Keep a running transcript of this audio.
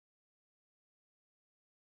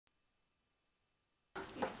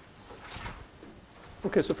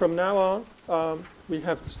Okay, so from now on, we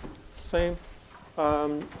have the same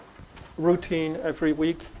routine every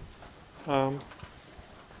week. And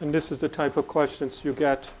this is the type of questions you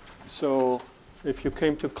get. So if you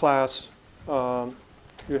came to class,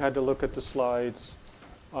 you had to look at the slides,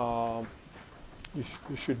 you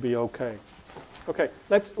should be okay. Okay,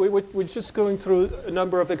 we're just going through a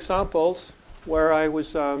number of examples where I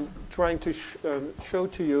was trying to show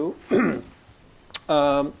to you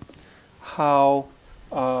how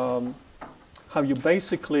you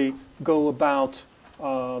basically go about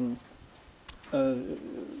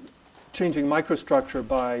changing microstructure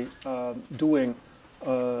by doing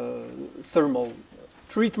thermal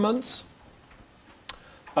treatments.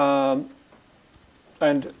 And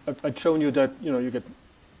I'd shown you that you get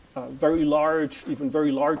very large, even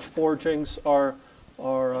very large forgings are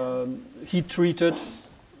heat treated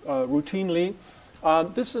routinely.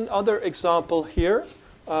 This is another example here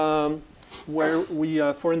where we,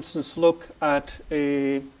 for instance, look at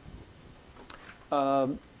a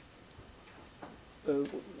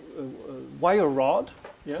wire rod.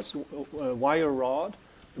 Yes, a wire rod,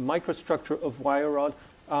 the microstructure of wire rod.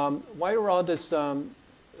 Wire rod is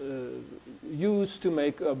used to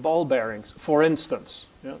make ball bearings, for instance.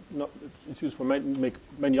 Yeah, it's used for make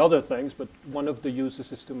many other things, but one of the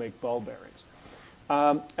uses is to make ball bearings.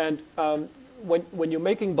 When you're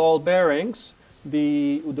making ball bearings,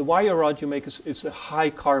 the wire rod you make is a high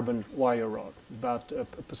carbon wire rod, about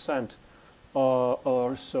 1%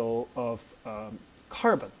 or so of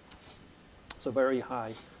carbon. So very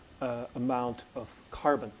high amount of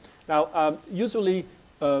carbon. Now, usually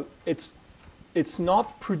it's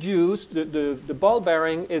not produced. The ball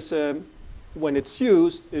bearing is when it's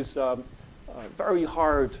used is very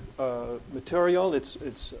hard material. It's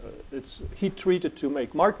heat treated to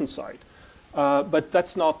make martensite, but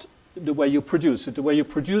that's not the way you produce it. The way you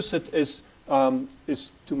produce it is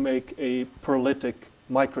to make a pearlitic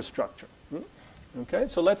microstructure. Okay,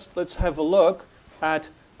 so let's have a look at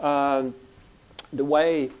the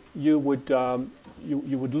way you would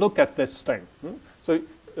look at this thing. So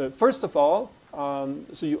first of all,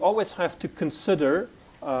 so you always have to consider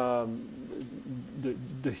the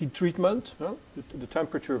heat treatment, the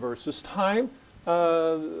temperature versus time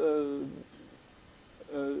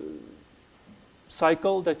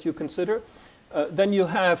cycle that you consider. Then you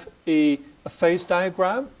have a phase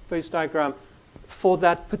diagram for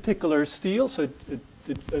that particular steel. So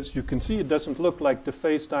as you can see, it doesn't look like the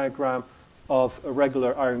phase diagram of a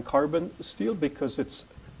regular iron carbon steel because it's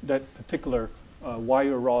that particular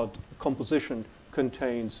wire rod composition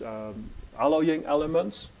contains alloying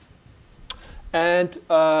elements. And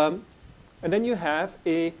then you have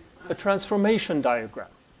a transformation diagram,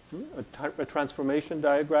 a transformation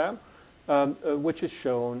diagram which is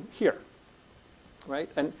shown here, right?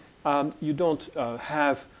 And you don't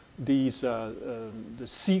have these the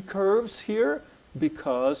C curves here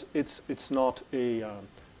because it's not a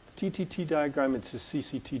TTT diagram, it's a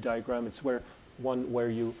CCT diagram. It's one where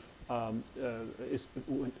you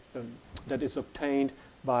that is obtained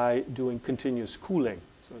by doing continuous cooling.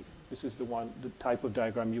 So this is the type of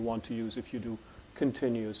diagram you want to use if you do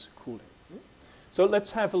continuous cooling. So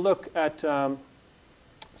let's have a look at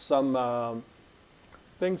some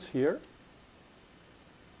things here.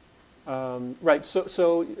 Right.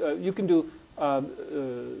 So you can do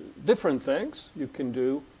different things. You can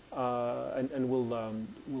do, and we'll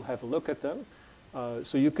have a look at them.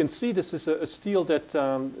 So you can see this is a steel that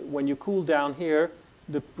when you cool down here,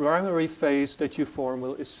 the primary phase that you form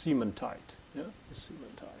is cementite. Yeah, is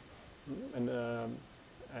cementite, and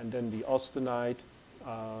then the austenite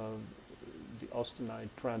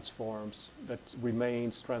transforms. That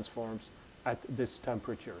transforms at this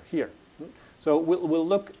temperature here. So we'll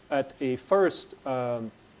look at a first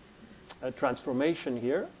transformation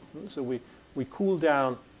here. So we cool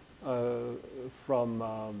down from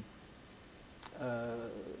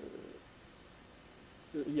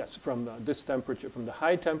from this temperature, from the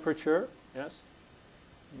high temperature, yes,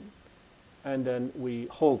 and then we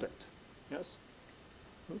hold it, yes.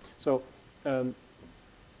 So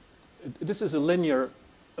this is a linear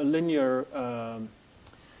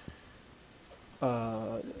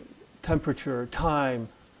temperature time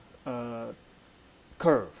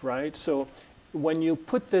curve, right? So when you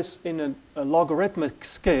put this in a logarithmic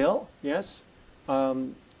scale, yes,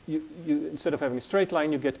 you instead of having a straight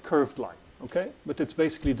line, you get curved line. Okay, but it's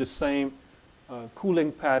basically the same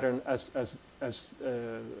cooling pattern as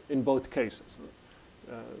in both cases.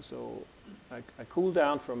 So I cool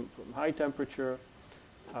down from high temperature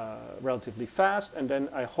relatively fast, and then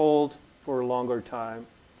I hold for a longer time.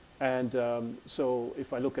 And so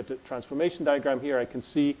if I look at the transformation diagram here, I can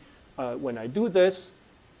see when I do this,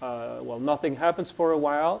 well, nothing happens for a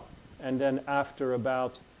while, and then after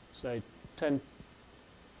about, say, 20,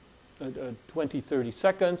 30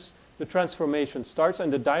 seconds, the transformation starts,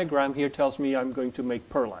 and the diagram here tells me I'm going to make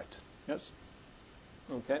perlite. Yes?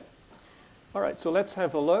 Okay. All right, so let's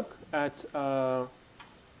have a look at a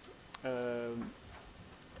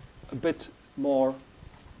bit more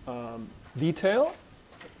detail.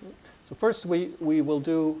 So first we will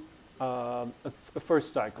do a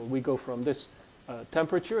first cycle. We go from this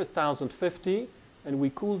temperature, 1050, and we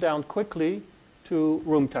cool down quickly to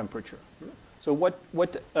room temperature. So what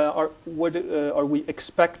are we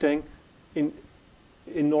expecting in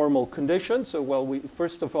normal conditions? So well,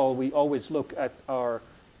 first of all, we always look at our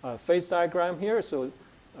phase diagram here. So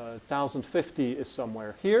 1050 is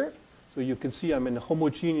somewhere here. So you can see I'm in a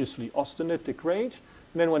homogeneously austenitic range.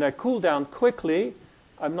 And then when I cool down quickly,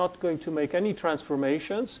 I'm not going to make any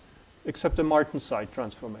transformations except the Martensite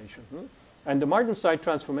transformation. And the Martensite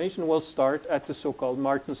transformation will start at the so-called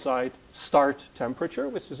Martensite start temperature,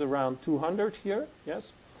 which is around 200 here,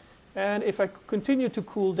 yes? And if I continue to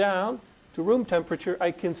cool down to room temperature, I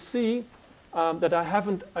can see that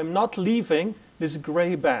I'm not leaving this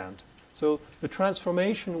gray band. So the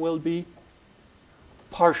transformation will be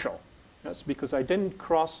partial, yes, because I didn't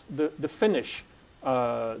cross the finish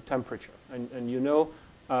temperature. And you know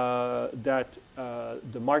that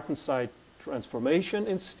the Martensite transformation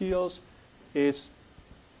in steels is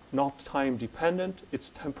not time dependent, it's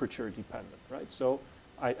temperature dependent, right? So,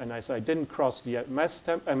 as I didn't cross the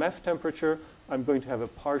MF temperature, I'm going to have a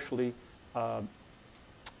partially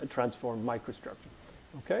transformed microstructure.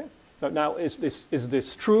 Okay? So now, is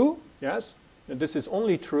this true? Yes. And this is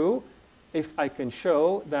only true if I can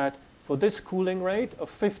show that for this cooling rate of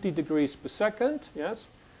 50 degrees per second, yes,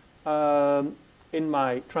 in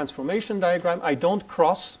my transformation diagram, I don't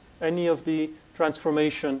cross any of the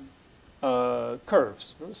transformation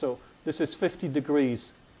curves. So this is 50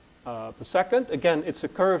 degrees per second. Again, it's a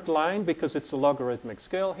curved line because it's a logarithmic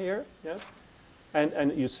scale here. Yes?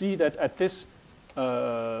 And you see that at this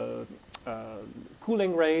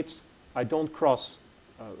cooling rates, I don't cross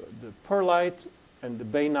the perlite and the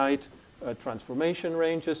bainite transformation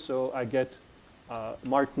ranges, so I get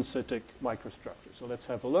martensitic microstructure. So let's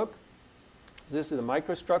have a look. This is a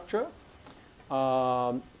microstructure.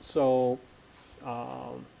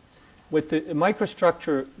 With the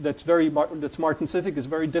microstructure that's martensitic, it's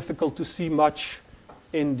very difficult to see much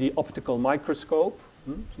in the optical microscope.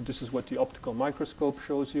 So this is what the optical microscope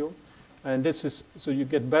shows you, and this is so you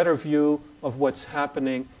get better view of what's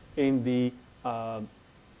happening in the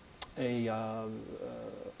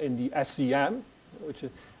SEM,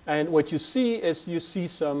 and what you see is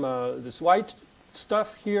some this white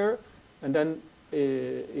stuff here, and then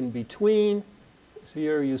in between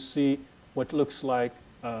here you see what looks like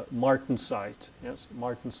martensite, yes,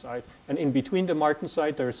 martensite. And in between the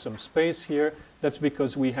martensite, there's some space here. That's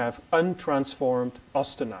because we have untransformed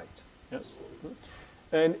austenite, yes.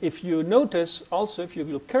 And if you notice, also, if you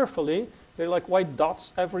look carefully, there are like white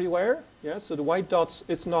dots everywhere, yes. So the white dots,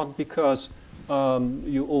 it's not because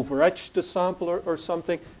you over-etched the sample or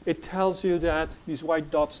something. It tells you that, these white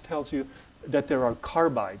dots tells you that there are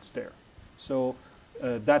carbides there. So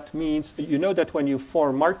that means, you know that when you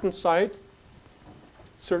form martensite,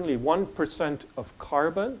 certainly 1% of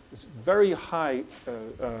carbon is very high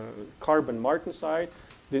carbon martensite.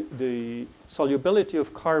 The solubility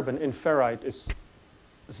of carbon in ferrite is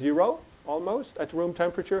 0 almost at room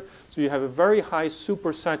temperature. So you have a very high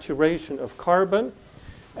supersaturation of carbon.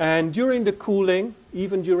 And during the cooling,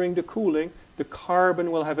 even during the cooling, the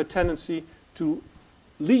carbon will have a tendency to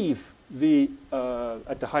leave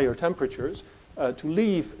at the higher temperatures, to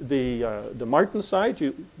leave the martensite.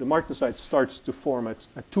 The martensite starts to form at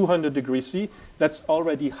 200 degrees C. That's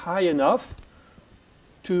already high enough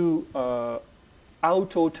to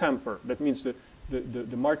auto-temper. That means the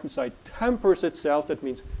martensite tempers itself. That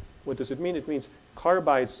means, what does it mean? It means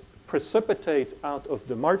carbides precipitate out of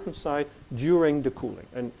the martensite during the cooling.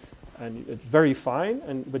 And it's very fine,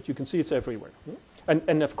 but you can see it's everywhere.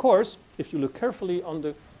 And of course, if you look carefully on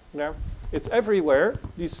there, it's everywhere.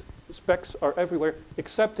 These specks are everywhere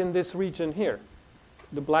except in this region here.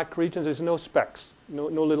 The black region, there's no specks, no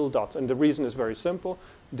little dots. And the reason is very simple.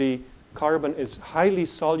 The carbon is highly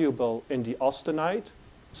soluble in the austenite,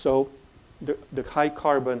 so the high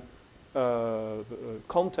carbon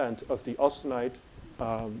content of the austenite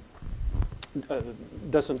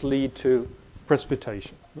doesn't lead to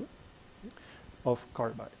precipitation of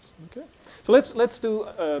carbides. Okay, so let's do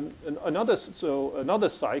another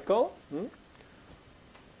cycle.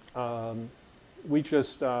 We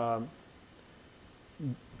just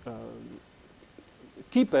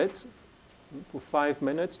keep it for 5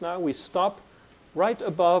 minutes now. We stop right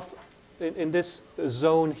above in this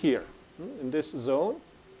zone here. In this zone,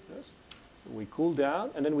 yes. We cool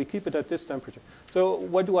down, and then we keep it at this temperature. So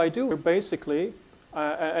what do I do? Basically,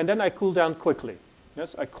 and then I cool down quickly.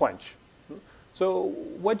 Yes, I quench. So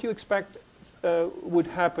what do you expect would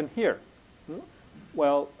happen here?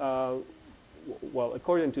 Well,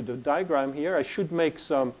 according to the diagram here, I should make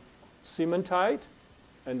some cementite,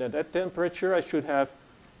 and at that temperature I should have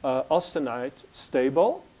austenite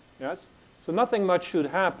stable. Yes, so nothing much should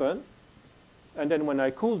happen, and then when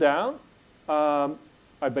I cool down,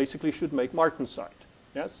 I basically should make martensite.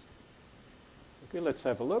 Yes. Okay, let's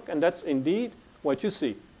have a look, and that's indeed what you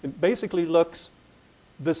see. It basically looks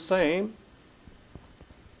the same.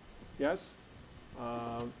 Yes.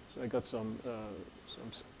 So I got some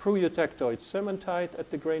proeutectoid cementite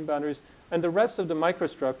at the grain boundaries, and the rest of the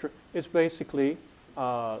microstructure is basically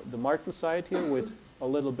the martensite here with a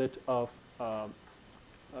little bit of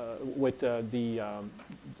the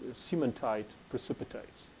cementite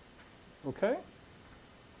precipitates. Okay.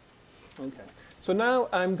 Okay. So now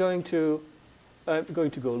I'm going to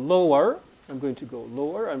go lower. I'm going to go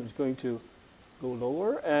lower. I'm just going to go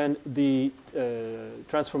lower, and the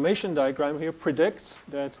transformation diagram here predicts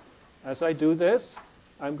that as I do this,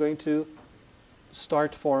 I'm going to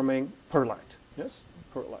start forming perlite. Yes,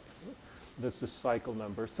 perlite. This is cycle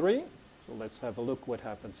number 3. So let's have a look what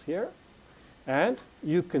happens here. And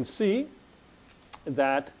you can see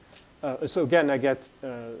that, so again, I get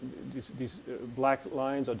these black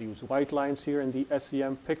lines or these white lines here in the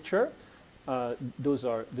SEM picture.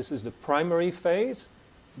 This is the primary phase,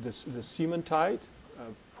 the cementite,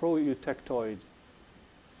 proeutectoid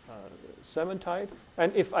cementite.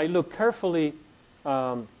 And if I look carefully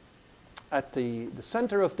at the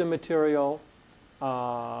center of the material,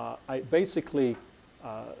 I basically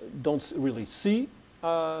don't really see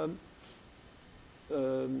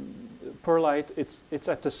perlite. It's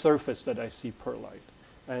at the surface that I see perlite.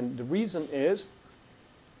 And the reason is,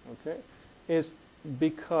 okay, is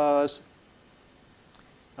because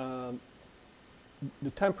the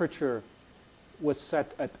temperature was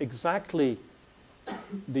set at exactly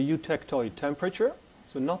the eutectoid temperature,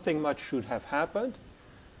 so nothing much should have happened.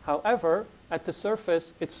 However, at the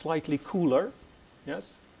surface, it's slightly cooler.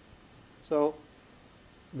 Yes? So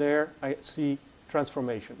there I see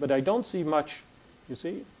transformation, but I don't see much. You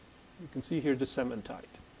see? You can see here the cementite.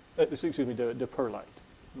 Excuse me, the perlite.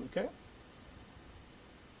 Okay?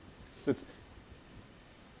 So it's,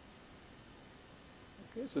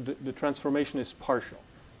 okay, so the transformation is partial.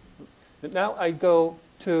 And now I go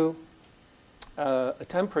to a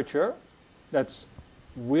temperature that's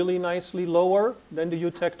really nicely lower than the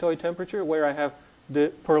eutectoid temperature, where I have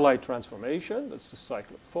the perlite transformation. That's the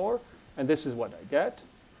cyclic 4, and this is what I get.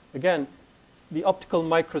 Again, the optical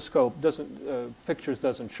microscope pictures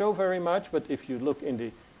doesn't show very much, but if you look in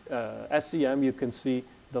the SEM, you can see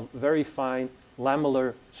the very fine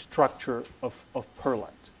lamellar structure of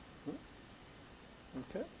perlite.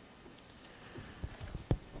 Okay.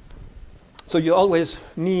 So you always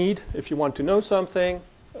need, if you want to know something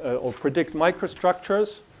or predict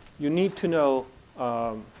microstructures, you need to know,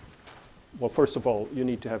 well, first of all, you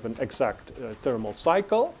need to have an exact thermal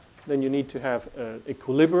cycle. Then you need to have an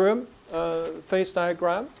equilibrium phase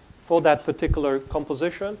diagram for that particular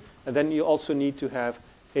composition. And then you also need to have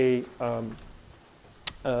a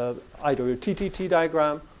either a TTT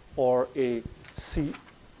diagram or a CCT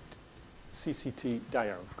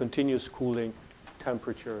diagram, continuous cooling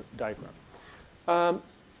temperature diagram.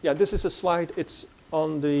 Yeah, this is a slide. It's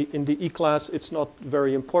in the E-class. It's not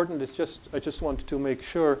very important. It's just I just wanted to make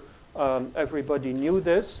sure everybody knew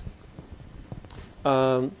this.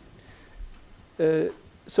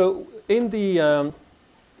 So in the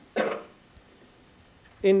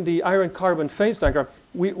iron carbon phase diagram,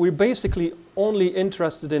 we're basically only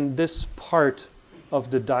interested in this part of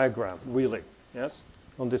the diagram, really. Yes,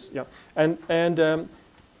 on this. Yeah, and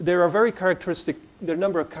there are very characteristic. There are a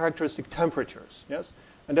number of characteristic temperatures. Yes,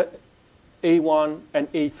 and that A1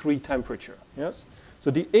 and A3 temperature. Yes,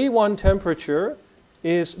 so the A1 temperature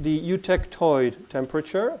is the eutectoid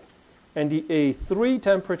temperature, and the A3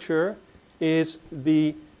 temperature is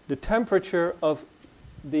the temperature of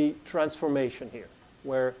the transformation here,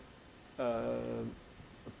 where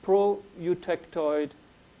pro-eutectoid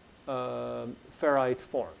ferrite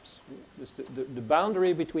forms. It's the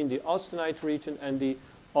boundary between the austenite region and the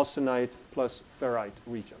austenite plus ferrite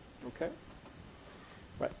region. Okay?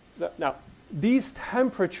 Right. Now, these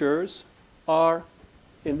temperatures are,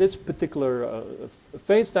 in this particular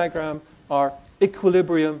phase diagram, are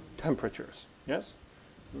equilibrium temperatures. Yes?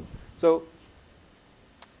 So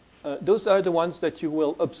those are the ones that you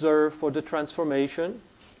will observe for the transformation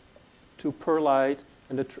to perlite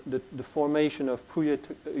and the formation of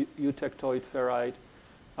pre-eutectoid ferrite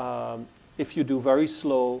if you do very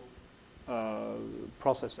slow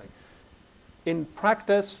processing. In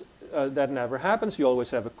practice, that never happens. You always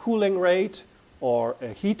have a cooling rate or a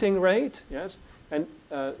heating rate, yes? And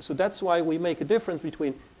so that's why we make a difference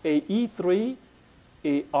between a E3,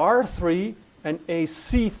 a R3, and a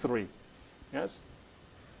C3, yes?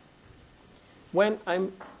 When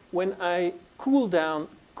I cool down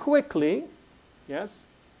quickly, yes,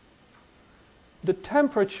 the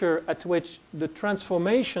temperature at which the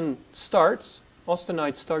transformation starts,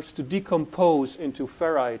 austenite starts to decompose into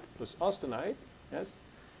ferrite plus austenite, yes,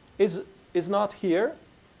 is not here,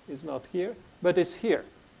 but is here.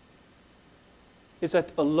 It's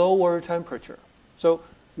at a lower temperature. So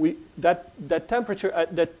that temperature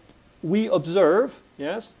that we observe,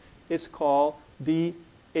 yes, is called the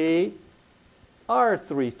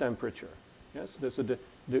R3 temperature. Yes, so the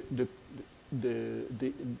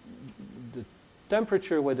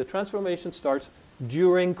temperature where the transformation starts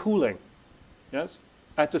during cooling. Yes,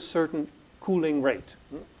 at a certain cooling rate.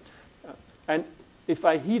 And if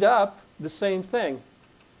I heat up, the same thing.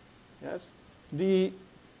 Yes, the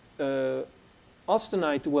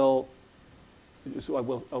austenite will. So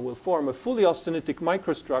I will form a fully austenitic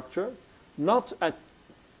microstructure, not at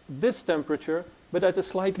this temperature, but at a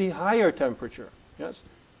slightly higher temperature. Yes.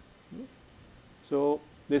 So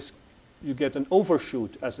this, you get an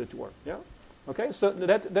overshoot, as it were. Yeah. Okay. So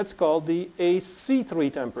that's called the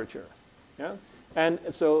AC3 temperature. Yeah. And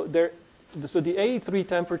so the A3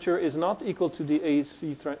 temperature is not equal to the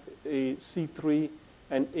AC3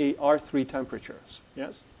 and AR3 temperatures.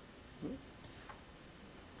 Yes.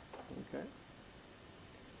 Okay.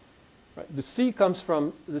 Right. The C comes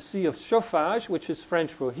from the C of chauffage, which is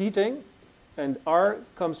French for heating, and R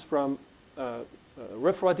comes from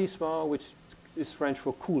refroidissement, which is French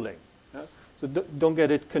for cooling. Yeah? So don't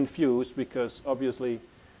get it confused, because obviously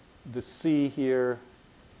the C here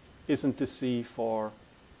isn't the C for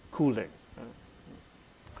cooling.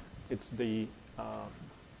 It's the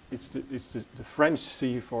French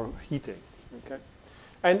C for heating. Okay,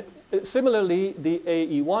 and similarly the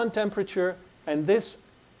AE1 temperature and this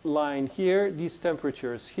line here, these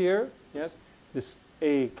temperatures here, yes, this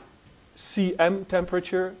ACM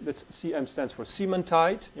temperature, that's CM stands for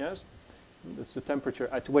cementite, yes, that's the temperature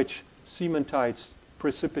at which cementite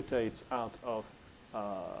precipitates out of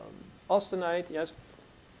austenite, yes.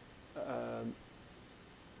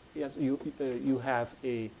 Yes, you have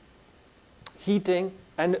a heating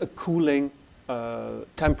and a cooling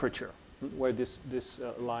temperature where this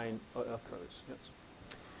line occurs. Yes.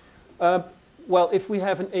 Well, if we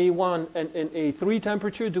have an A1 and an A3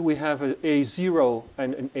 temperature, do we have an A0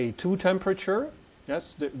 and an A2 temperature?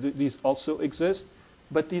 Yes, these also exist,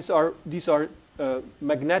 but these are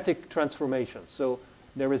magnetic transformations. So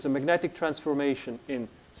there is a magnetic transformation in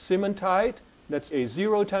cementite, that's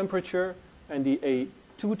A0 temperature, and the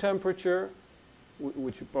A2 temperature,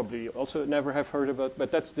 which you probably also never have heard about,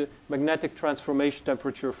 but that's the magnetic transformation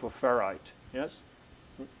temperature for ferrite. Yes.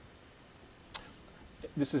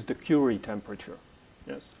 This is the Curie temperature.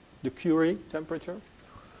 Yes, the Curie temperature.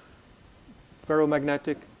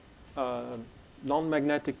 Ferromagnetic,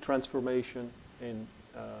 non-magnetic transformation in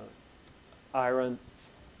iron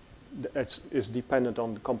is dependent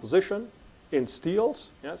on the composition in steels.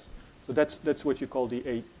 Yes, so that's what you call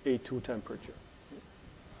the A2 temperature.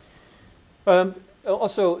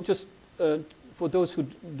 Also, just for those who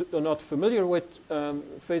are not familiar with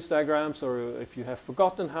phase diagrams, or if you have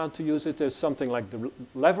forgotten how to use it, there's something like the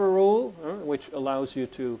lever rule, which allows you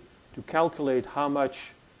to calculate how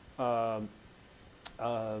much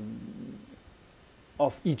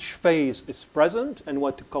of each phase is present and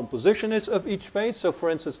what the composition is of each phase. So, for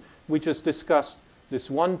instance, we just discussed this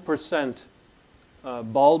 1%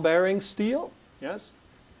 ball bearing steel. Yes.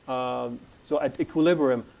 So at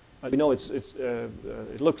equilibrium, we know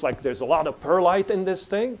it looks like there's a lot of perlite in this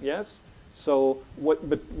thing, yes. So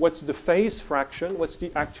what's the phase fraction? What's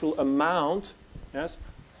the actual amount, yes,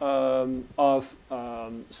 of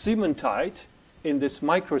cementite in this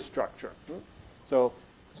microstructure? So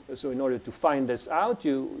in order to find this out,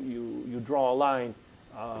 you draw a line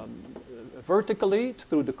vertically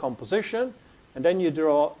through the composition, and then you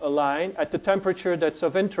draw a line at the temperature that's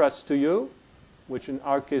of interest to you, which in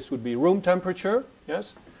our case would be room temperature,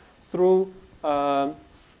 yes. Through, you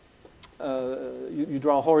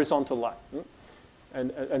draw a horizontal line.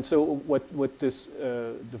 And so what this,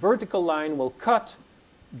 the vertical line will cut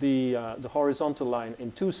the horizontal line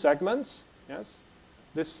in two segments, yes?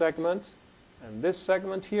 This segment and this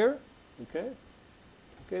segment here, okay?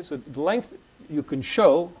 Okay, so the length you can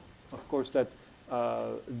show, of course, that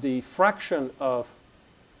the fraction of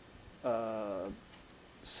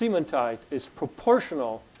cementite is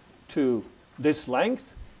proportional to this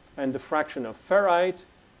length, and the fraction of ferrite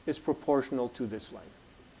is proportional to this length.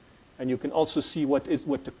 And you can also see what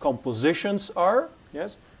the compositions are.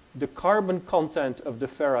 Yes, the carbon content of the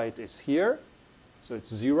ferrite is here, so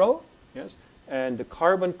it's 0. Yes, and the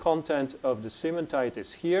carbon content of the cementite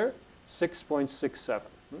is here, 6.67.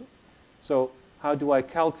 So how do I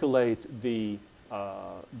calculate the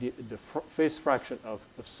phase fraction of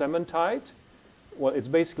cementite? Well, it's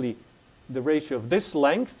basically the ratio of this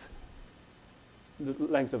length, the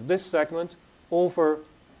length of this segment, over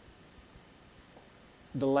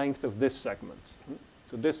the length of this segment.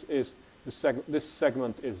 So this is this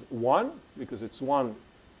segment is 1 because it's 1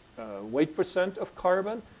 weight percent of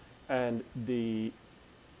carbon, and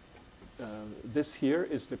this here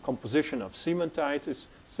is the composition of cementite is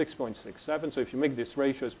 6.67. So if you make this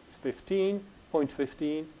ratio is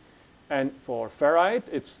 15.15, and for ferrite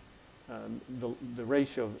it's the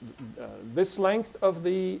ratio of this length of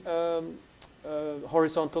the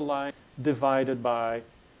horizontal line divided by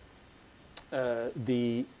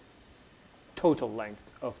the total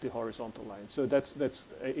length of the horizontal line. So that's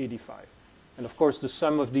 85. And of course the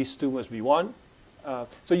sum of these two must be 1.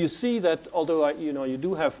 So you see that although you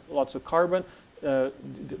do have lots of carbon,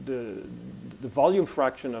 the volume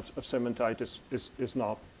fraction of cementite is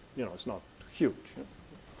not it's not huge.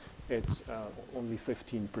 It's only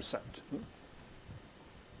 15%.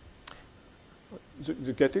 So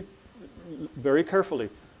get it very carefully.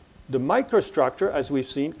 The microstructure, as we've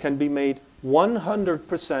seen, can be made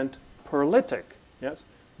 100% pearlitic. Yes,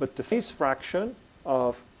 but the phase fraction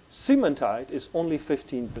of cementite is only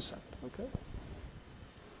 15%. Okay.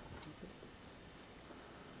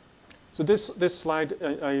 So this slide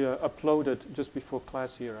I uploaded just before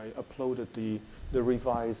class here. I uploaded the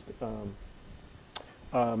revised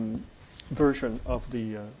version of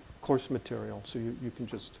the course material, so you can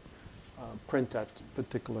just print that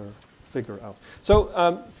particular figure out. So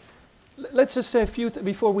let's just say a few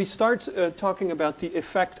before we start talking about the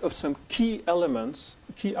effect of some key elements,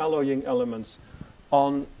 key alloying elements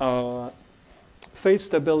on phase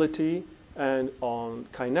stability and on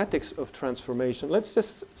kinetics of transformation. Let's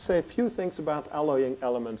just say a few things about alloying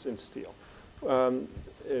elements in steel.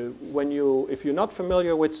 If you're not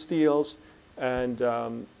familiar with steels and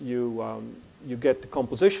you get the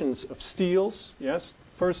compositions of steels, yes.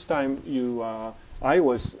 First time I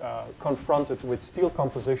was confronted with steel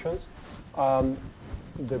compositions,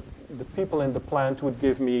 the people in the plant would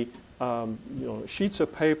give me sheets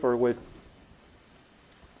of paper with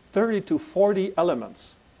 30 to 40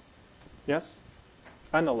 elements. Yes,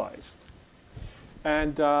 analyzed,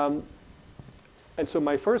 and so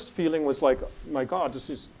my first feeling was like, my God, this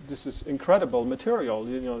is incredible material.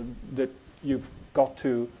 That you've got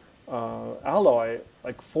to alloy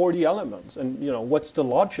like 40 elements, and what's the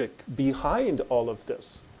logic behind all of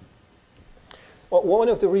this? Well, one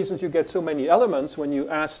of the reasons you get so many elements when you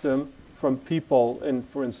ask them from people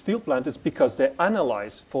for a steel plant is because they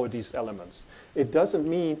analyze for these elements. It doesn't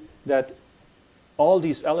mean that all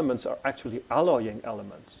these elements are actually alloying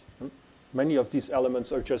elements. Many of these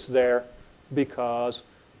elements are just there because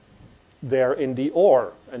they're in the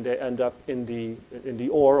ore, and they end up in the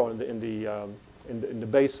ore or in the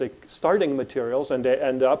basic starting materials, and they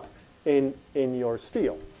end up in your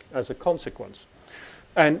steel as a consequence.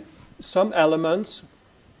 And some elements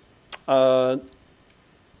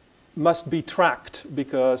must be tracked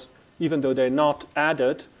because even though they're not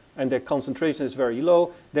added and their concentration is very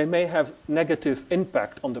low, they may have negative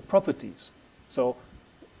impact on the properties. So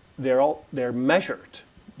they're measured.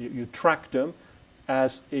 You track them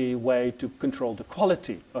as a way to control the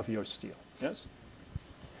quality of your steel. Yes.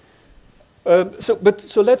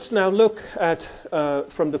 So let's now look at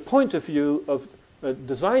from the point of view of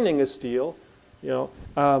designing a steel. Do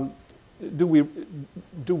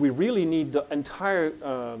we really need the entire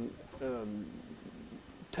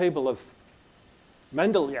table of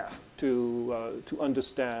Mendeleev to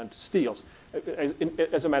understand steels?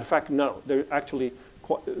 As a matter of fact, no. There are actually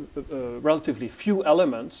relatively few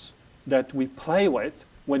elements that we play with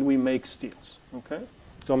when we make steels. Okay,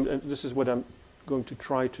 so this is what I'm going to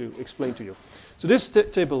try to explain to you. So this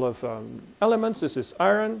table of elements. This is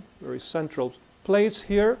iron, very central place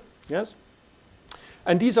here. Yes,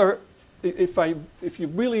 and these are, if you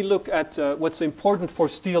really look at what's important for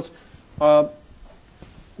steels.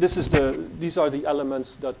 These are the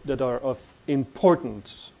elements that are of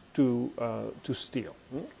importance to steel.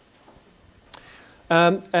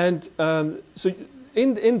 So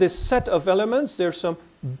in this set of elements, there's some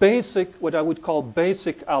basic, what I would call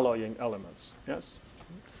basic alloying elements. Yes,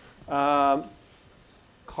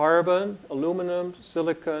 carbon, aluminum,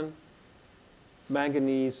 silicon,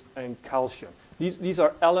 manganese, and calcium. These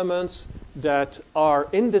are elements that are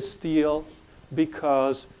in the steel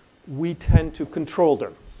because we tend to control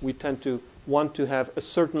them. We tend to want to have a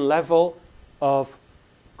certain level of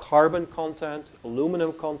carbon content,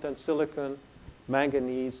 aluminum content, silicon,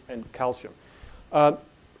 manganese, and calcium.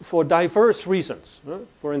 For diverse reasons.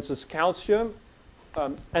 For instance, calcium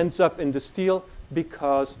ends up in the steel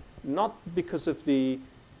because, not because of the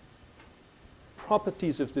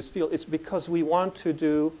properties of the steel, it's because we want to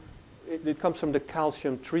do, it comes from the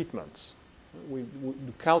calcium treatments. We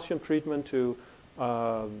do calcium treatment to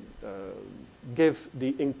give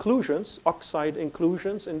the inclusions, oxide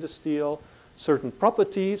inclusions in the steel, certain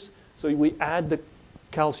properties, so we add the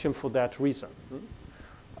calcium for that reason.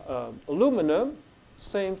 Aluminum,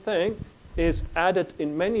 same thing, is added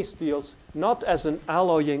in many steels not as an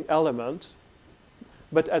alloying element,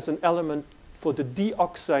 but as an element for the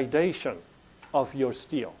deoxidation of your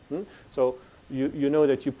steel. So you know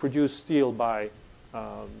that you produce steel by,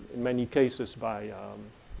 in many cases, by,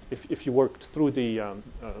 if you worked through the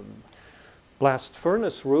blast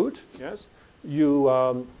furnace route, yes,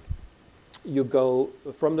 you go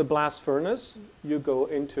from the blast furnace, you go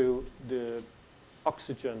into the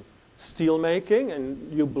oxygen steel making,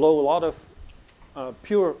 and you blow a lot of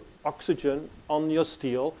pure oxygen on your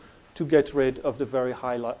steel to get rid of the very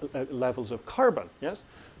high levels of carbon. Yes,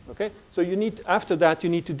 okay. So you need, after that, you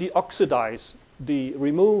need to deoxidize,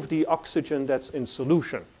 remove the oxygen that's in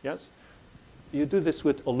solution. Yes, you do this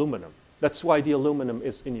with aluminum. That's why the aluminum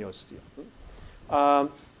is in your steel.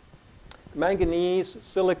 Manganese,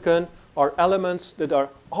 silicon are elements that are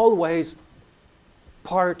always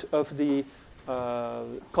part of the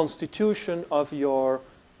constitution of your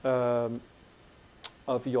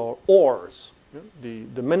ores,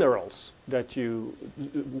 the minerals that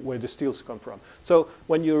where the steels come from. So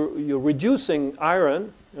when you're reducing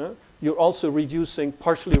iron, you're also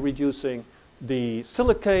partially reducing the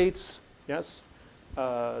silicates, yes,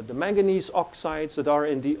 the manganese oxides that are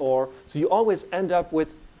in the ore. So you always end up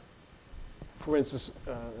with, for instance,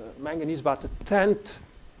 manganese about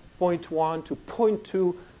 10.1 to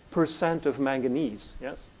 0.2% of manganese.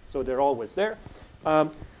 Yes, so they're always there.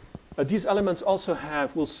 These elements also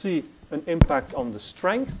have, we'll see, an impact on the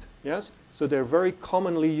strength. Yes, so they're very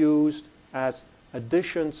commonly used as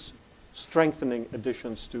additions, strengthening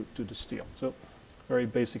additions to the steel. So very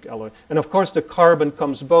basic alloy. And of course, the carbon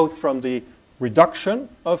comes both from the reduction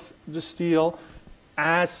of the steel,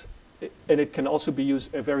 and it can also be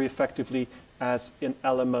used very effectively as an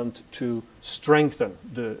element to strengthen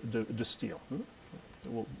the steel.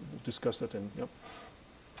 We'll discuss that in.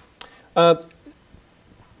 Yep.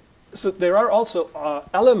 So there are also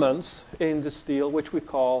elements in the steel which we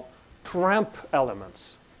call tramp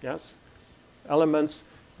elements. Yes, elements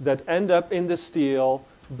that end up in the steel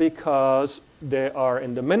because they are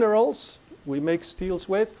in the minerals we make steels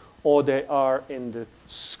with, or they are in the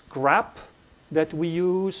scrap that we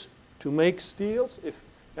use to make steels.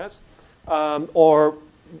 Or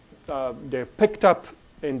they're picked up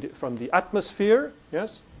from the atmosphere.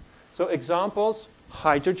 Yes. So examples: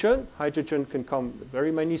 hydrogen. Hydrogen can come from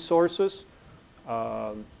very many sources.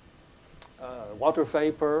 Water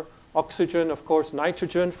vapor, oxygen, of course,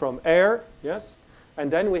 nitrogen from air. Yes.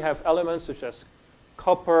 And then we have elements such as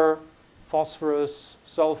copper, phosphorus,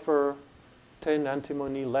 sulfur, tin,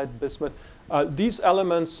 antimony, lead, bismuth. These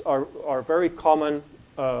elements are very common.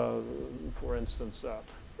 For instance,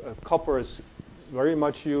 copper is very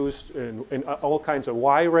much used in all kinds of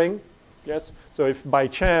wiring. Yes. So if by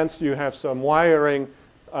chance you have some wiring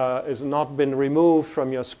has not been removed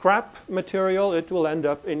from your scrap material, it will end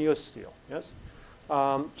up in your steel. Yes.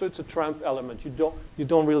 So it's a tramp element. You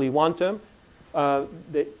don't really want them.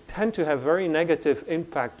 They tend to have very negative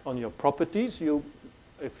impact on your properties.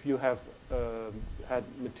 If you have had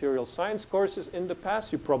material science courses in the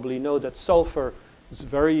past, you probably know that sulfur is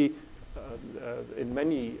very, in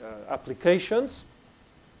many applications,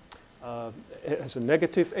 it has a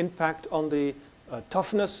negative impact on the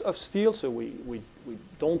toughness of steel, so we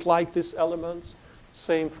don't like these elements.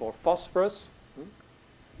 Same for phosphorus.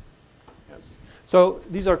 Yes. So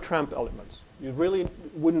these are tramp elements. You really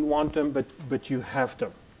wouldn't want them, but you have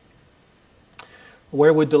them.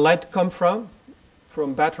 Where would the lead come from?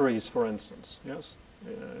 From batteries, for instance. Yes,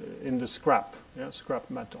 in the scrap. Yeah, scrap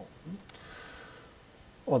metal.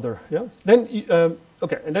 Then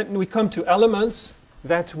okay, and then we come to elements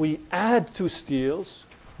that we add to steels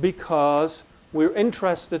because we're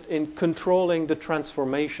interested in controlling the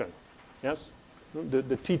transformation. Yes, the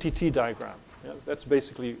TTT diagram. Yeah, that's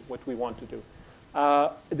basically what we want to do.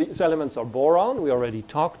 These elements are boron. We already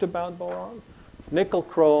talked about boron. Nickel,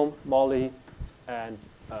 chrome, moly, and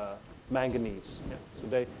manganese. Yeah. So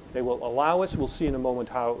they will allow us. We'll see in a moment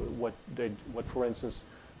what for instance,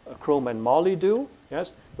 chrome and moly do.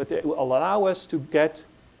 Yes, but they will allow us to get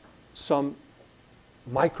some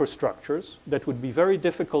microstructures that would be very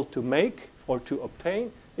difficult to make or to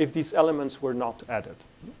obtain if these elements were not added.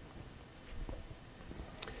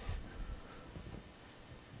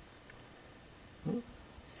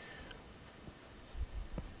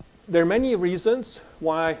 There are many reasons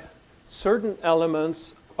why certain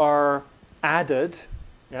elements are added.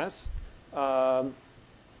 Yes. For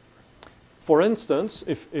instance,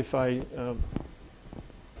 if I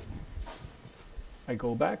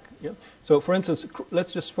go back. Yeah. So, for instance,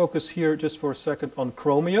 let's just focus here just for a second on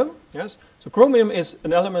chromium. Yes. So, chromium is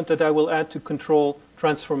an element that I will add to control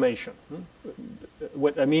transformation.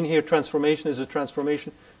 What I mean here, transformation is a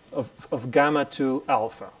transformation of gamma to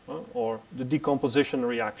alpha, or the decomposition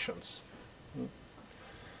reactions,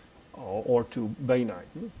 or to bainite.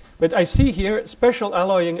 But I see here special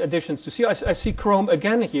alloying additions. To see, I see chrome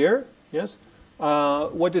again here. Yes.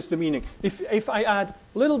 What is the meaning? If I add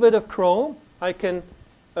a little bit of chrome,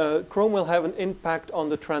 chrome will have an impact on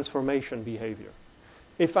the transformation behavior.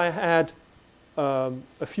 If I add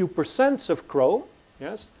a few percents of chrome,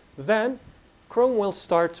 yes, then chrome will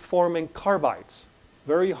start forming carbides.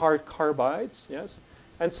 Very hard carbides, yes.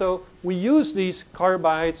 And so we use these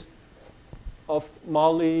carbides of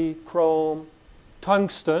moly, chrome,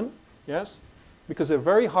 tungsten, yes, because they're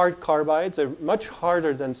very hard carbides. They're much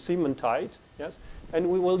harder than cementite, yes. And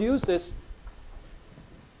we will use this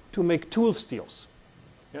to make tool steels,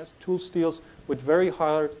 yes, tool steels with very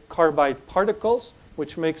hard carbide particles,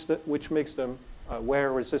 which makes them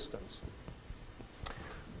wear resistance.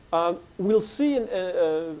 We'll see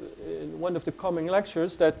in one of the coming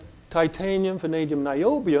lectures that titanium, vanadium,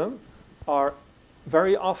 niobium are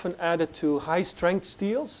very often added to high-strength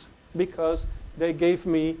steels because they gave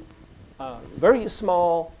me very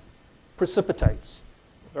small precipitates,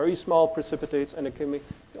 and it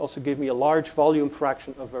also gave me a large volume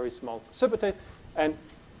fraction of very small precipitate. And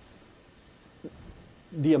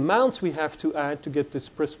the amounts we have to add to get this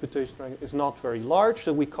precipitation is not very large,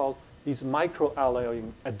 so we call these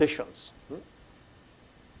microalloying additions.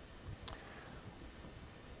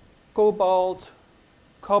 Cobalt,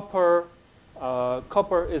 copper.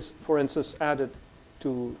 Copper is, for instance, added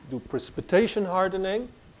to do precipitation hardening.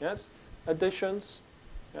 Yes, additions.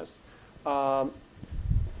 Yes.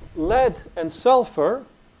 Lead and sulfur,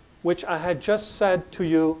 which I had just said to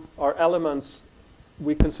you are elements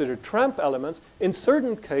we consider tramp elements. In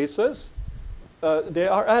certain cases, they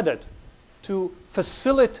are added to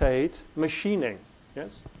facilitate machining.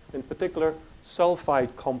 Yes, in particular,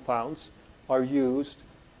 sulfide compounds are used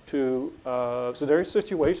to. So there are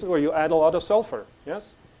situations where you add a lot of sulfur.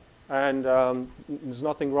 Yes, and there's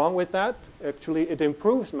nothing wrong with that. Actually, it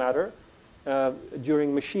improves matter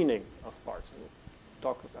during machining of parts. And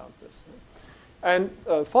we'll talk about this. And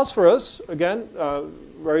phosphorus, again,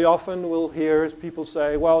 very often we'll hear people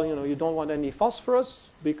say, well, you don't want any phosphorus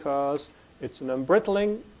because it's an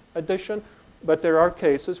embrittling addition. But there are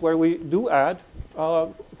cases where we do add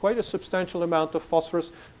quite a substantial amount of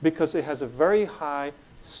phosphorus because it has a very high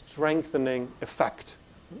strengthening effect.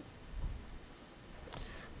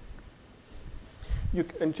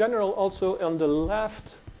 In general, also on the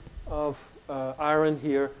left of iron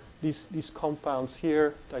here, these compounds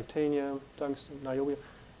here, titanium, tungsten, niobium,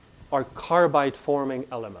 are carbide-forming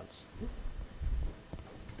elements.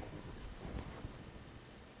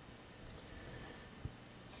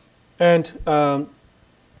 And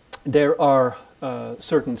there are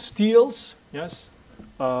certain steels, yes,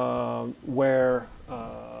 where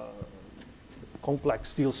complex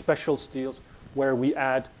steels, special steels, where we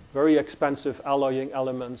add very expensive alloying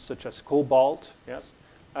elements such as cobalt, yes.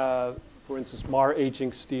 For instance, Mar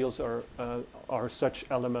aging steels are such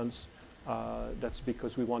elements. That's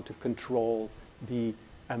because we want to control the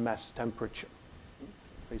MS temperature,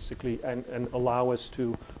 basically, and allow us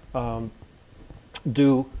to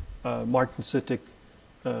do martensitic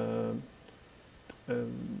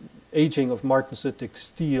aging of martensitic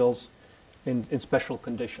steels in special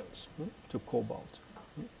conditions to cobalt.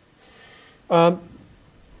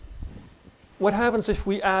 What happens if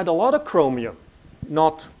we add a lot of chromium?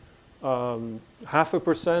 Not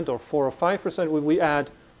 0.5% or 4 or 5%. When we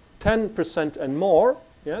add 10% and more,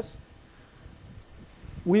 yes,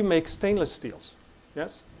 we make stainless steels.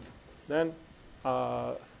 Yes, then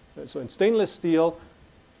so in stainless steel,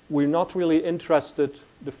 we're not really interested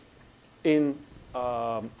in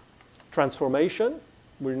transformation.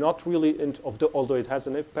 We're not really, although it has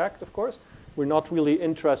an impact, of course, we're not really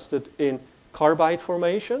interested in carbide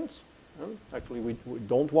formations. Actually, we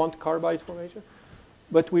don't want carbide formation.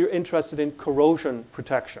 But we're interested in corrosion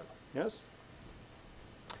protection. Yes?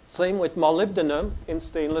 Same with molybdenum in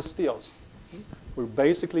stainless steels. We're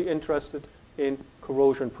basically interested in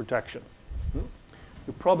corrosion protection.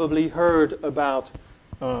 You probably heard about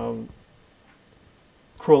chrome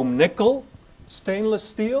nickel stainless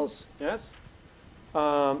steels. Yes?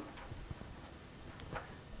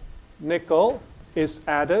 Nickel is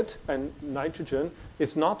added, and nitrogen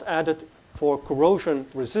is not added for corrosion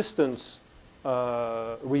resistance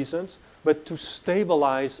reasons, but to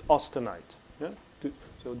stabilize austenite. Yeah?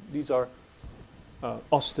 So these are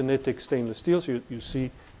austenitic stainless steels. You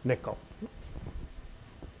see nickel.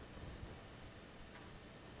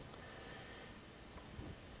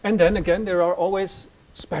 And then again, there are always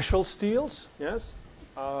special steels. Yes,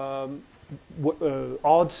 odd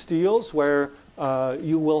steels where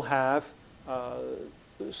you will have a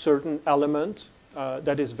certain element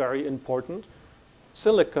that is very important.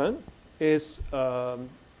 Silicon is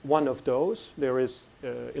one of those. There is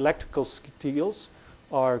electrical steels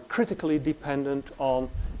are critically dependent on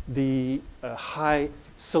the high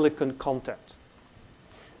silicon content.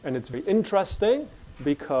 And it's very interesting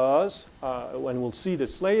because, when we'll see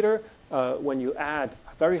this later, when you add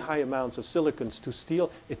very high amounts of silicons to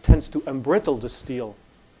steel, it tends to embrittle the steel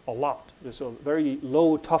a lot. There's a very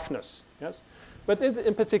low toughness. Yes, but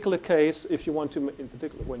in particular case, if you want to, in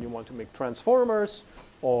particular when you want to make transformers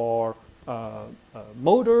or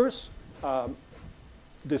motors,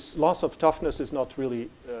 this loss of toughness is not really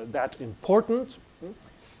that important.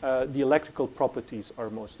 The electrical properties are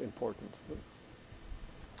most important.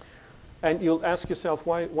 And you'll ask yourself,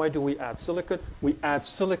 why do we add silicon? We add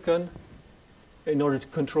silicon in order to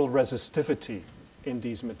control resistivity in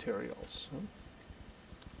these materials.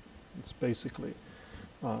 It's basically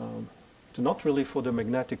not really for the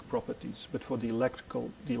magnetic properties, but for the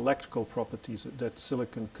electrical properties that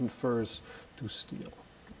silicon confers to steel.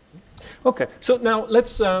 Okay, so now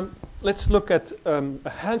let's look at a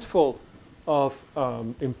handful of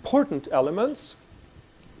important elements.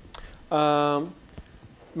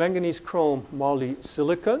 Manganese, chrome, moly,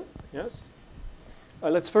 silicon. Yes.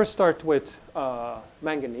 Let's first start with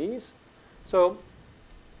manganese. So,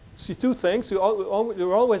 see two things.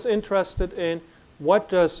 You're always interested in what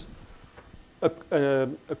does a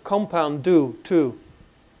compound do to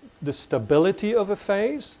the stability of a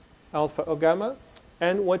phase, alpha or gamma,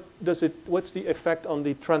 and what's the effect on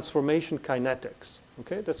the transformation kinetics.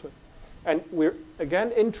 Okay, that's what. And we're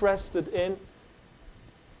again interested in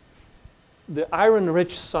the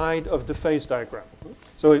iron-rich side of the phase diagram.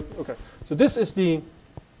 So okay, so this is the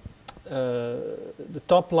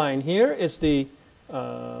top line here is the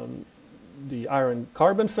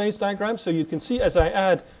iron-carbon phase diagram. So you can see as I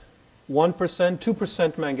add 1%,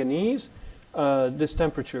 2% manganese, this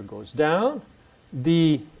temperature goes down.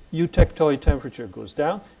 The eutectoid temperature goes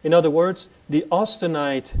down. In other words, the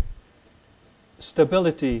austenite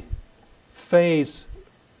stability phase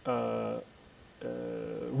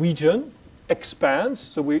region expands.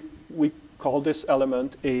 So we call this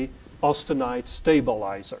element a austenite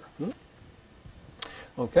stabilizer.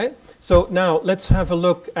 Okay, so now let's have a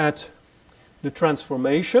look at the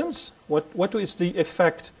transformations. What is the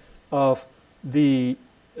effect of the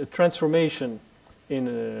transformation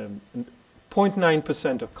in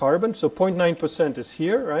 0.9% of carbon? So 0.9% is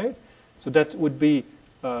here, right? So that would be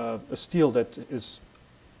a steel that is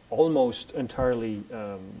almost entirely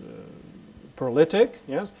pearlitic.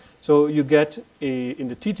 Yes. So you get in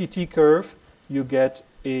the TTT curve, you get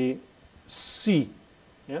a C.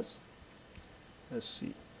 Yes. A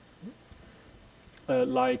C.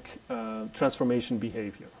 Like transformation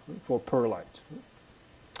behavior for pearlite.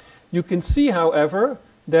 You can see, however,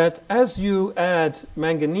 that as you add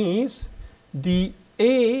manganese, the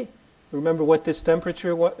A, remember what this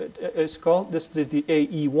temperature is called? This is the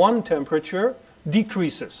AE1 temperature,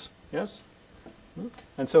 decreases. Yes?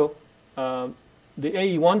 And so the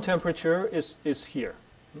AE1 temperature is here.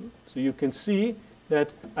 So you can see that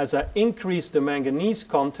as I increase the manganese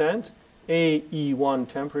content, AE1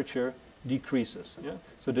 temperature decreases. Yeah?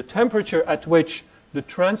 So the temperature at which the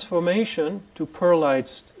transformation to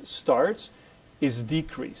pearlite starts is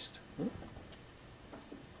decreased.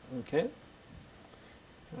 Okay.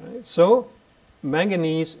 All right. So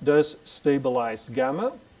manganese does stabilize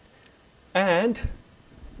gamma, and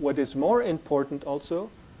what is more important also,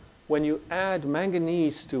 when you add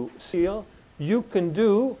manganese to steel, you can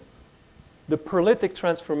do the pearlitic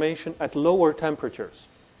transformation at lower temperatures.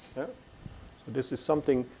 Yeah? So this is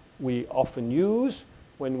something we often use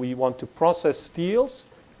when we want to process steels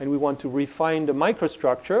and we want to refine the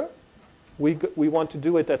microstructure, we want to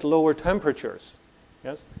do it at lower temperatures.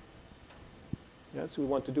 Yes? Yes, we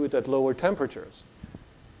want to do it at lower temperatures.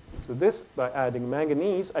 So this, by adding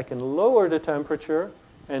manganese, I can lower the temperature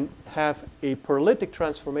and have a pyrolytic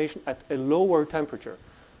transformation at a lower temperature.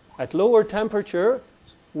 At lower temperature,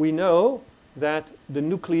 we know that the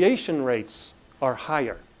nucleation rates are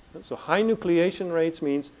higher. So high nucleation rates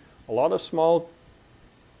means a lot of small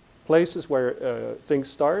places where things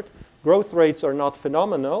start. Growth rates are not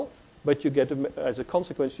phenomenal, but you get, as a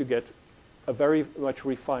consequence, you get a very much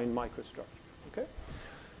refined microstructure. Okay.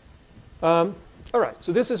 All right.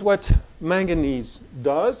 So this is what manganese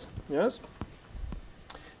does. Yes.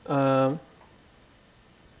 Okay.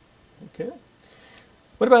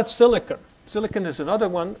 What about silicon? Silicon is another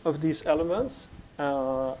one of these elements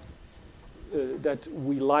that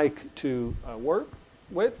we like to work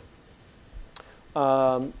with.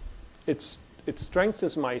 It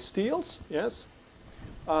strengthens my steels. Yes.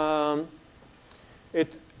 It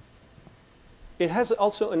has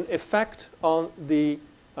also an effect on the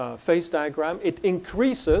phase diagram. It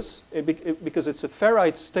increases, because it's a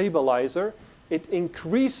ferrite stabilizer, it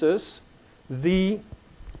increases the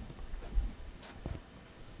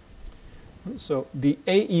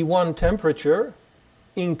AE1 temperature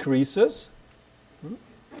increases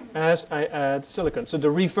as I add silicon. So the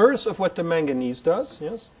reverse of what the manganese does,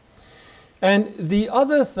 yes. And the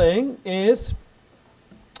other thing is,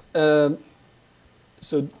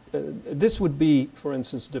 this would be, for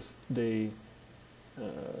instance, the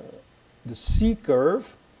C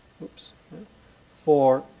curve,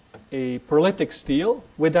 for a pyrolytic steel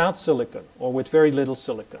without silicon or with very little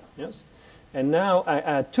silicon. Yes, and now I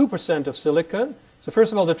add 2% of silicon. So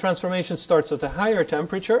first of all, the transformation starts at a higher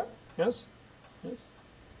temperature. Yes, yes,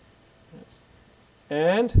 yes,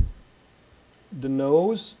 and the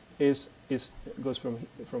nose goes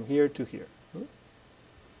from here to here.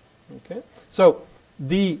 Okay, so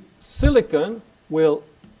the silicon will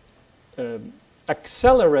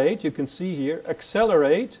accelerate. You can see here,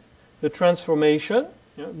 accelerate the transformation.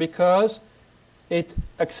 Because it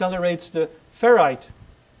accelerates the ferrite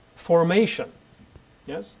formation,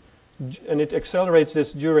 yes, and it accelerates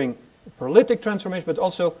this during pyrolytic transformation, but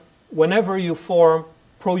also whenever you form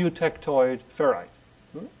proeutectoid ferrite.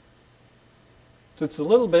 So it's a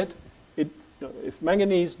little bit. If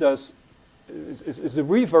manganese does is the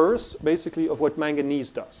reverse, basically, of what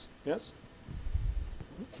manganese does. Yes.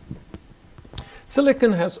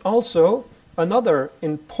 Silicon has also another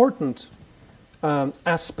important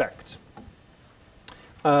aspect,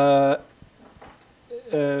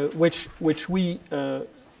 which we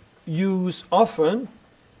use often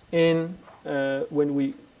in when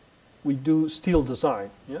we do steel design.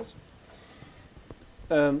 Yes,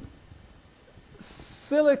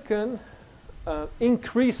 silicon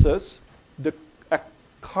increases the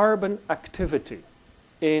carbon activity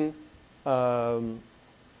in austenite,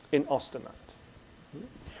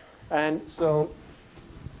 and so.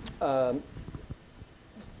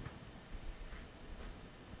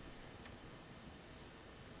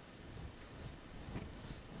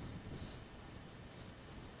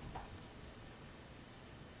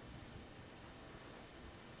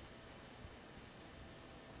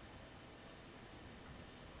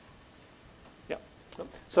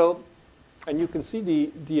 So, and you can see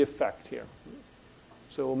the effect here.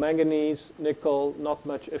 So manganese, nickel, not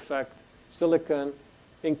much effect. Silicon,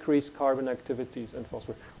 increased carbon activities, and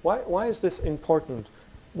phosphorus. Why is this important?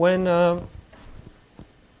 When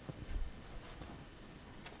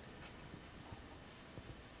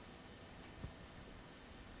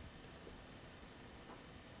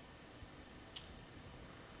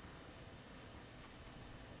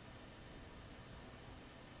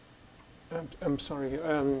I'm sorry,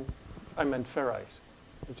 I meant ferrite.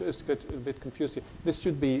 I just got a bit confused here. This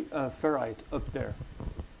should be ferrite up there.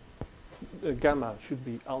 Gamma should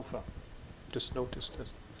be alpha. Just noticed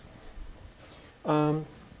this.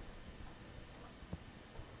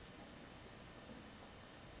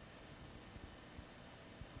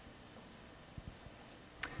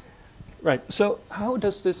 Right. So how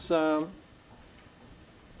does this?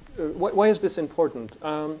 Why is this important?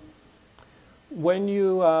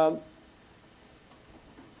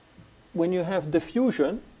 When you have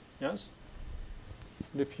diffusion, yes,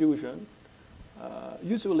 diffusion.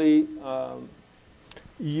 Usually,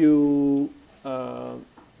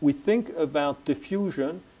 we think about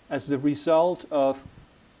diffusion as the result of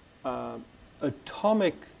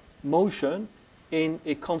atomic motion in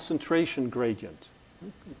a concentration gradient.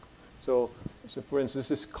 So for instance,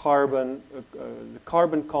 this is carbon, the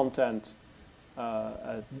carbon content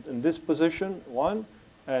in this position, 1,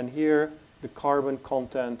 and here the carbon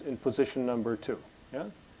content in position number 2. Yeah?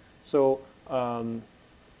 So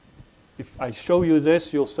if I show you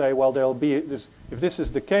this, you'll say, well, there'll be this. If this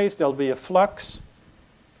is the case, there'll be a flux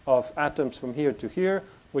of atoms from here to here,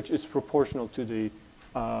 which is proportional to the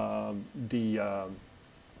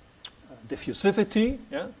diffusivity,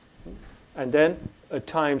 yeah? And then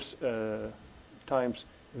times if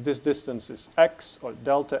this distance is x or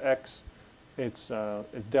delta x, it's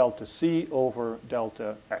delta c over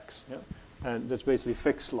delta x, yeah? And that's basically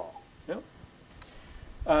Fick's law.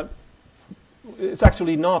 Yeah? It's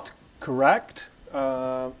actually not correct.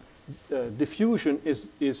 Diffusion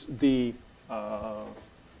is the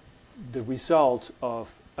result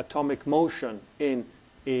of atomic motion in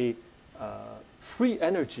a free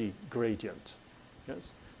energy gradient.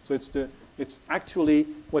 Yes, so it's actually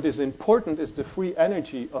what is important is the free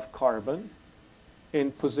energy of carbon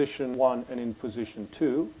in position 1 and in position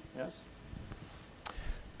 2. Yes,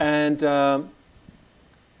 and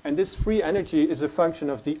this free energy is a function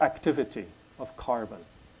of the activity of carbon.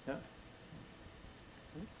 Yeah.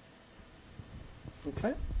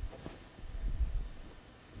 Okay.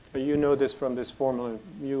 You know this from this formula.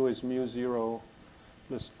 Mu is mu0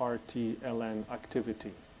 plus RT ln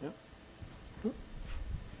activity. Yeah?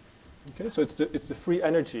 Okay, so it's the free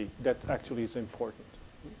energy that actually is important.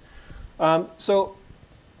 So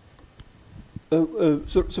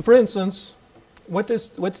for instance,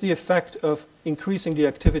 what's the effect of increasing the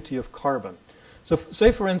activity of carbon? So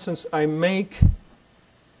say for instance I make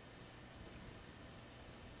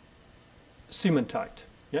cementite.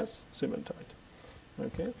 Yes, cementite.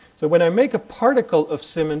 Okay, so when I make a particle of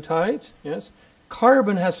cementite, yes,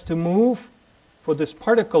 carbon has to move for this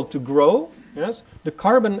particle to grow. Yes, the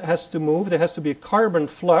carbon has to move. There has to be a carbon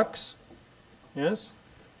flux, yes,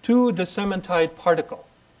 to the cementite particle.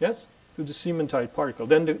 Yes, to the cementite particle.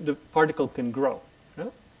 Then the particle can grow. Yeah?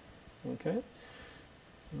 Okay.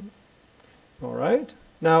 All right.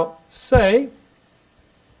 Now say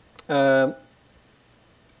I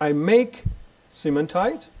make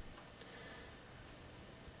cementite.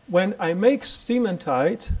 When I make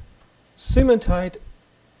cementite, cementite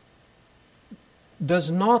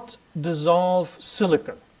does not dissolve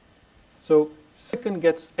silicon. So silicon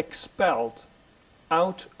gets expelled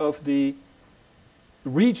out of the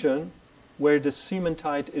region where the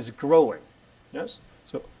cementite is growing. Yes?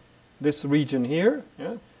 So this region here,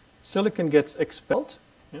 yeah, silicon gets expelled.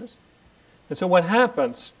 Yes? And so what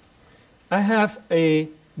happens? I have a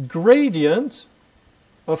gradient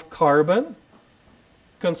of carbon,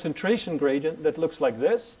 concentration gradient that looks like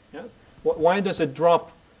this. Yes? Why does it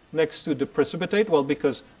drop next to the precipitate? Well,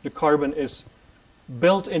 because the carbon is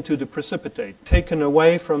built into the precipitate, taken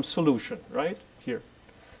away from solution, right? Here.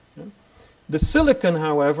 Yeah? The silicon,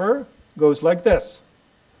 however, goes like this.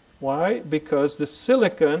 Why? Because the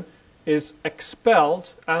silicon is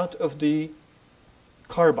expelled out of the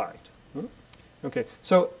carbide. Okay,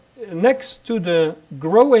 so next to the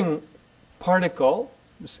growing particle,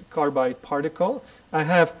 this carbide particle, I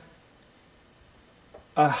have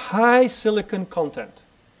a high silicon content.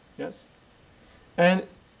 Yes? And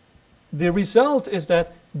the result is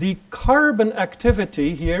that the carbon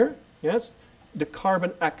activity here, yes, the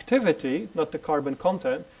carbon activity, not the carbon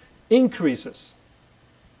content, increases.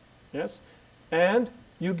 Yes? And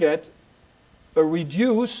you get a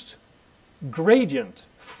reduced gradient,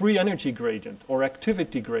 free energy gradient or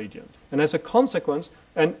activity gradient. And as a consequence,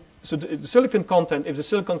 and so the silicon content, if the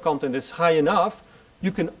silicon content is high enough,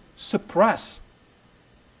 you can suppress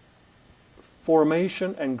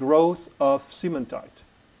formation and growth of cementite.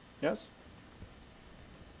 Yes?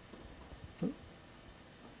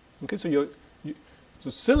 Okay, so so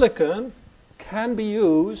silicon can be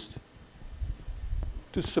used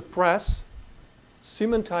to suppress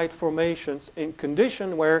cementite formations in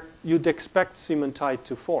condition where you'd expect cementite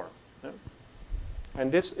to form. Yeah?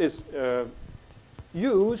 And this is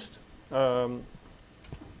used, can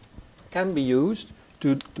be used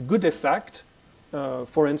to good effect,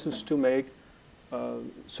 for instance, to make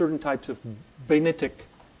certain types of benitic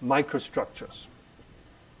microstructures.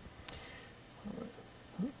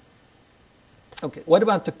 Okay, what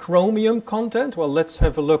about the chromium content? Well, let's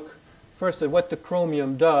have a look first at what the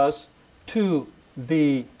chromium does to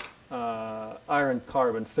the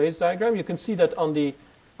iron-carbon phase diagram. You can see that on the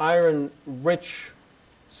iron-rich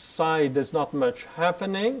side there's not much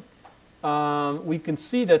happening. We can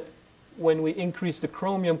see that when we increase the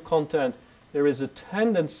chromium content, there is a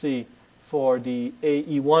tendency for the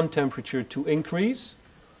AE1 temperature to increase.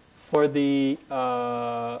 For the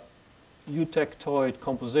eutectoid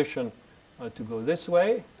composition to go this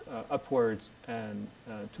way, upwards and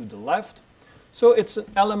to the left. So it's an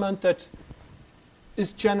element that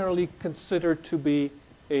is generally considered to be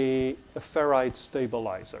a ferrite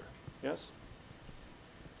stabilizer. Yes?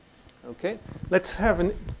 Okay. Let's have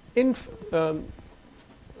an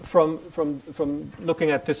from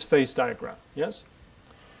looking at this phase diagram. Yes?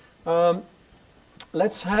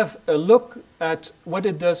 Let's have a look at what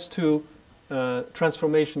it does to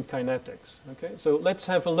transformation kinetics. Okay? So let's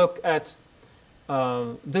have a look at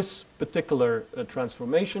this particular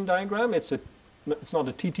transformation diagram. It's not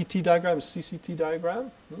a TTT diagram, it's a CCT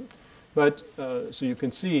diagram. But so you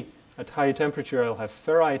can see at high temperature I'll have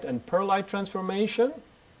ferrite and pearlite transformation.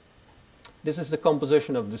 This is the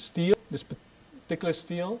composition of the steel, this particular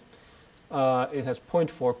steel. It has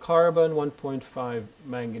 0.4 carbon, 1.5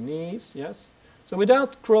 manganese, yes? So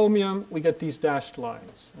without chromium, we get these dashed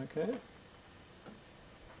lines, okay?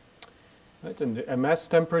 Right, and the MS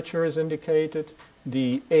temperature is indicated,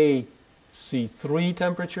 the AC3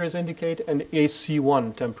 temperature is indicated, and the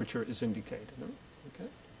AC1 temperature is indicated, okay?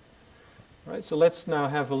 Right, so let's now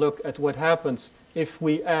have a look at what happens if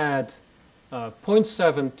we add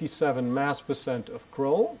 0.77 mass percent of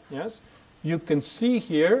chrome, yes? You can see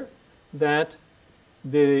here that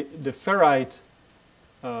the ferrite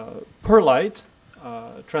pearlite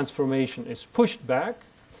transformation is pushed back,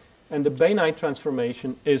 and the bainite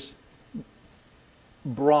transformation is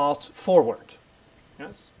brought forward.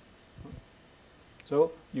 Yes?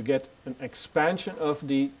 So you get an expansion of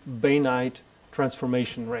the bainite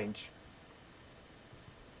transformation range.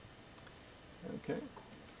 Okay.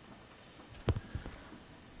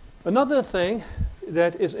 Another thing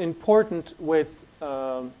that is important with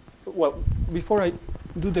well, before I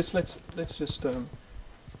do this, let's just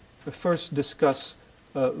first discuss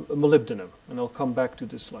molybdenum, and I'll come back to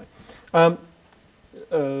this slide.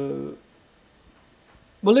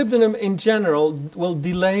 Molybdenum in general will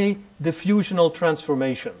delay diffusional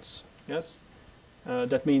transformations. Yes,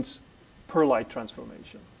 that means pearlite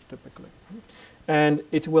transformation typically, and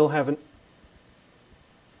it will have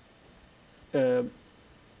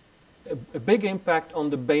a big impact on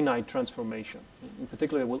the bainite transformation. In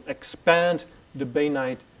particular, it will expand the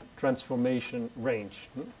bainite transformation range.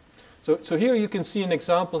 So here you can see an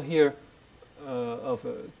example here of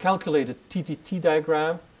a calculated TTT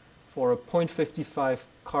diagram for a 0.55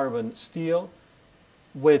 carbon steel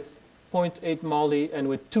with 0.8 moly and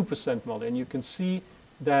with 2% moly. And you can see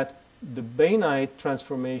that the bainite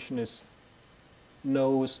transformation is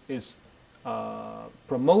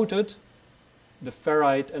promoted. The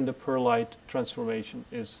ferrite and the pearlite transformation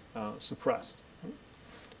is suppressed.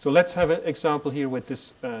 So let's have an example here with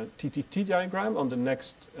this TTT diagram on the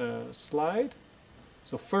next slide.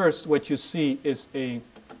 So first what you see is a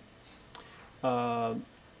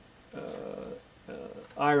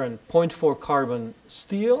iron 0.4 carbon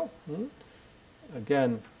steel.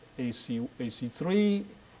 Again, AC3,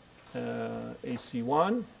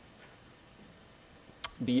 AC1,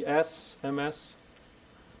 BS, MS.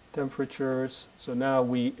 Temperatures. So now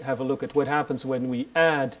we have a look at what happens when we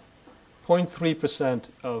add 0.3%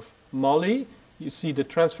 of moly. You see the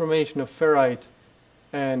transformation of ferrite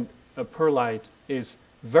and pearlite is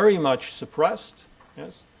very much suppressed.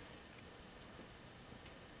 Yes,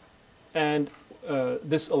 and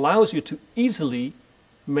this allows you to easily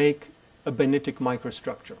make a bainitic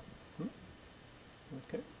microstructure.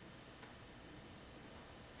 Okay.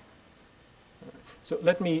 So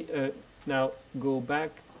let me now go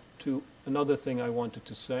back to another thing I wanted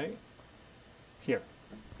to say here.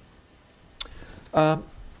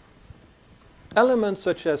 Elements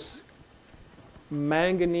such as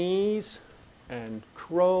manganese and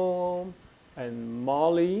chrome and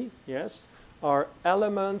moly, yes, are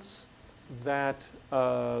elements that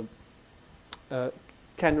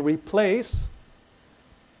can replace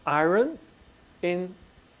iron in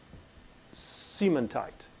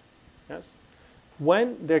cementite. Yes,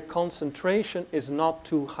 when their concentration is not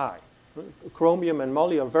too high. Chromium and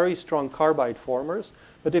moly are very strong carbide formers,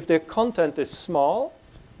 but if their content is small,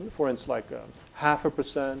 for instance like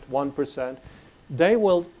 0.5%, 1%, they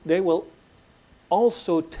will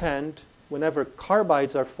also tend, whenever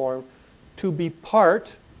carbides are formed, to be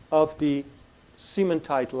part of the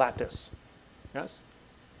cementite lattice. Yes?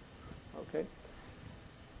 Okay.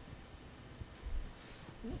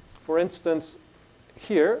 For instance,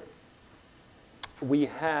 here we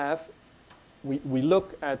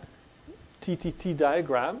look at TTT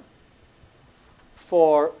diagram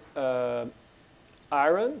for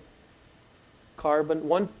iron, carbon,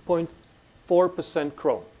 1.4%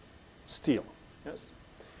 chrome, steel. Yes,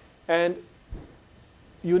 and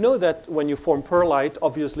you know that when you form pearlite,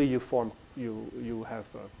 obviously you have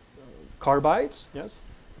carbides. Yes,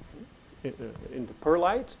 in the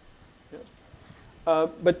pearlite. Yes.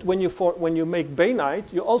 but when you make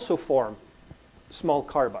bainite, you also form small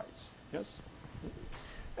carbides. Yes,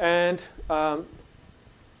 and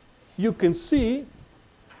you can see,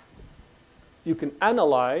 you can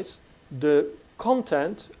analyze the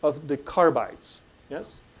content of the carbides.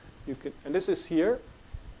 Yes, you can, and this is here.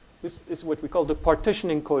 This is what we call the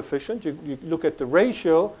partitioning coefficient. You look at the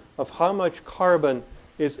ratio of how much carbon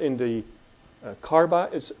is in the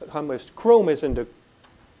carbide, how much chrome is in the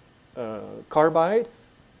carbide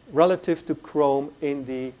relative to chrome in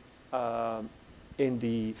the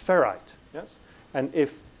ferrite. Yes, and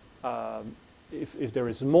if there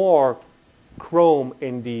is more chrome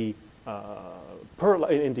in the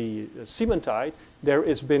cementite, there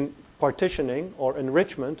has been partitioning or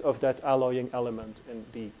enrichment of that alloying element in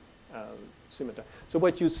the cementite. So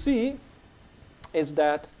what you see is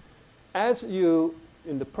that as you,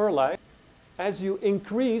 in the perlite, as you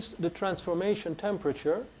increase the transformation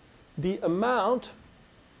temperature, the amount,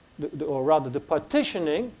 or rather the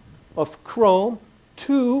partitioning of chrome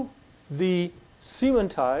to the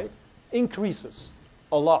cementite increases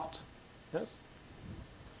a lot. Yes?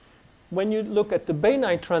 When you look at the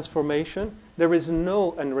bainite transformation, there is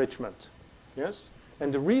no enrichment. Yes?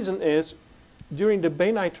 And the reason is, during the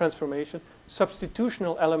bainite transformation,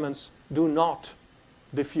 substitutional elements do not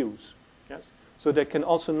diffuse. Yes? So they can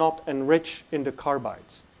also not enrich in the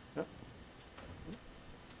carbides. Yeah?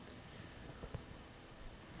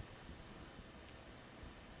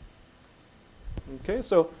 Okay,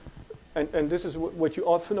 so and this is what you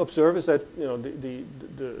often observe is that, you know, the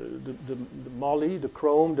moly, the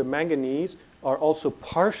chrome, the manganese are also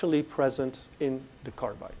partially present in the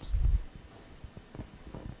carbides.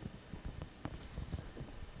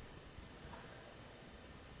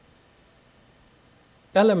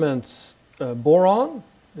 Elements boron,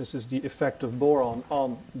 this is the effect of boron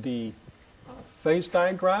on the phase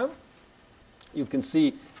diagram. You can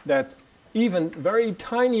see that even very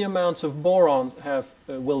tiny amounts of boron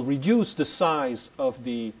will reduce the size of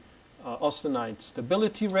the austenite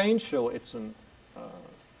stability range, so it's a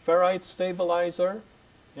ferrite stabilizer.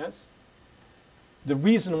 Yes? The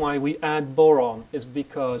reason why we add boron is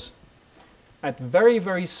because at very,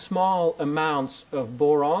 very small amounts of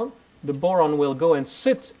boron, the boron will go and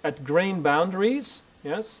sit at grain boundaries,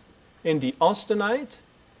 yes, in the austenite,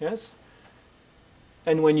 yes.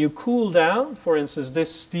 And when you cool down, for instance,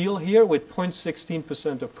 this steel here with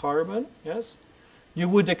 0.16% of carbon, yes, you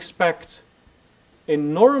would expect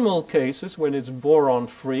in normal cases when it's boron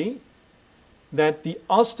free that the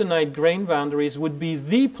austenite grain boundaries would be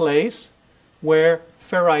the place where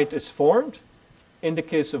ferrite is formed. In the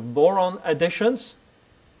case of boron additions,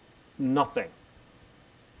 nothing.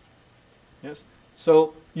 Yes?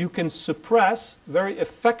 So you can suppress, very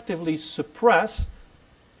effectively suppress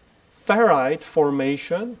ferrite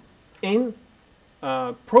formation in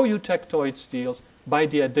proeutectoid steels by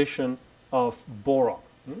the addition of boron,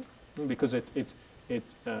 because it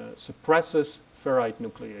suppresses ferrite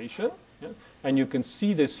nucleation. Yeah? And you can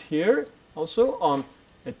see this here also on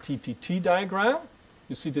a TTT diagram.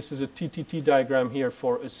 You see this is a TTT diagram here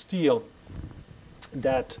for a steel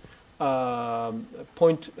that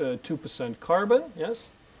 0.2% carbon, yes.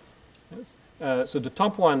 Yes. So the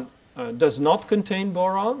top one does not contain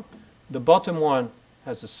boron. The bottom one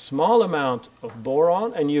has a small amount of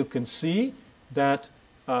boron, and you can see that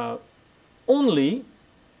only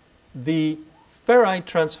the ferrite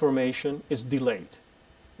transformation is delayed.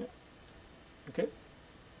 Yeah. Okay?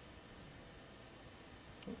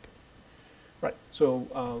 Okay. Right. So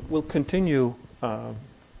we'll continue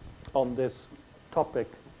on this topic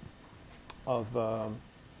of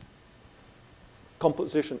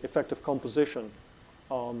composition, effective composition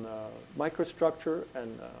on microstructure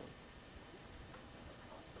and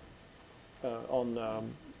on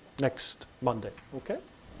next Monday. Okay?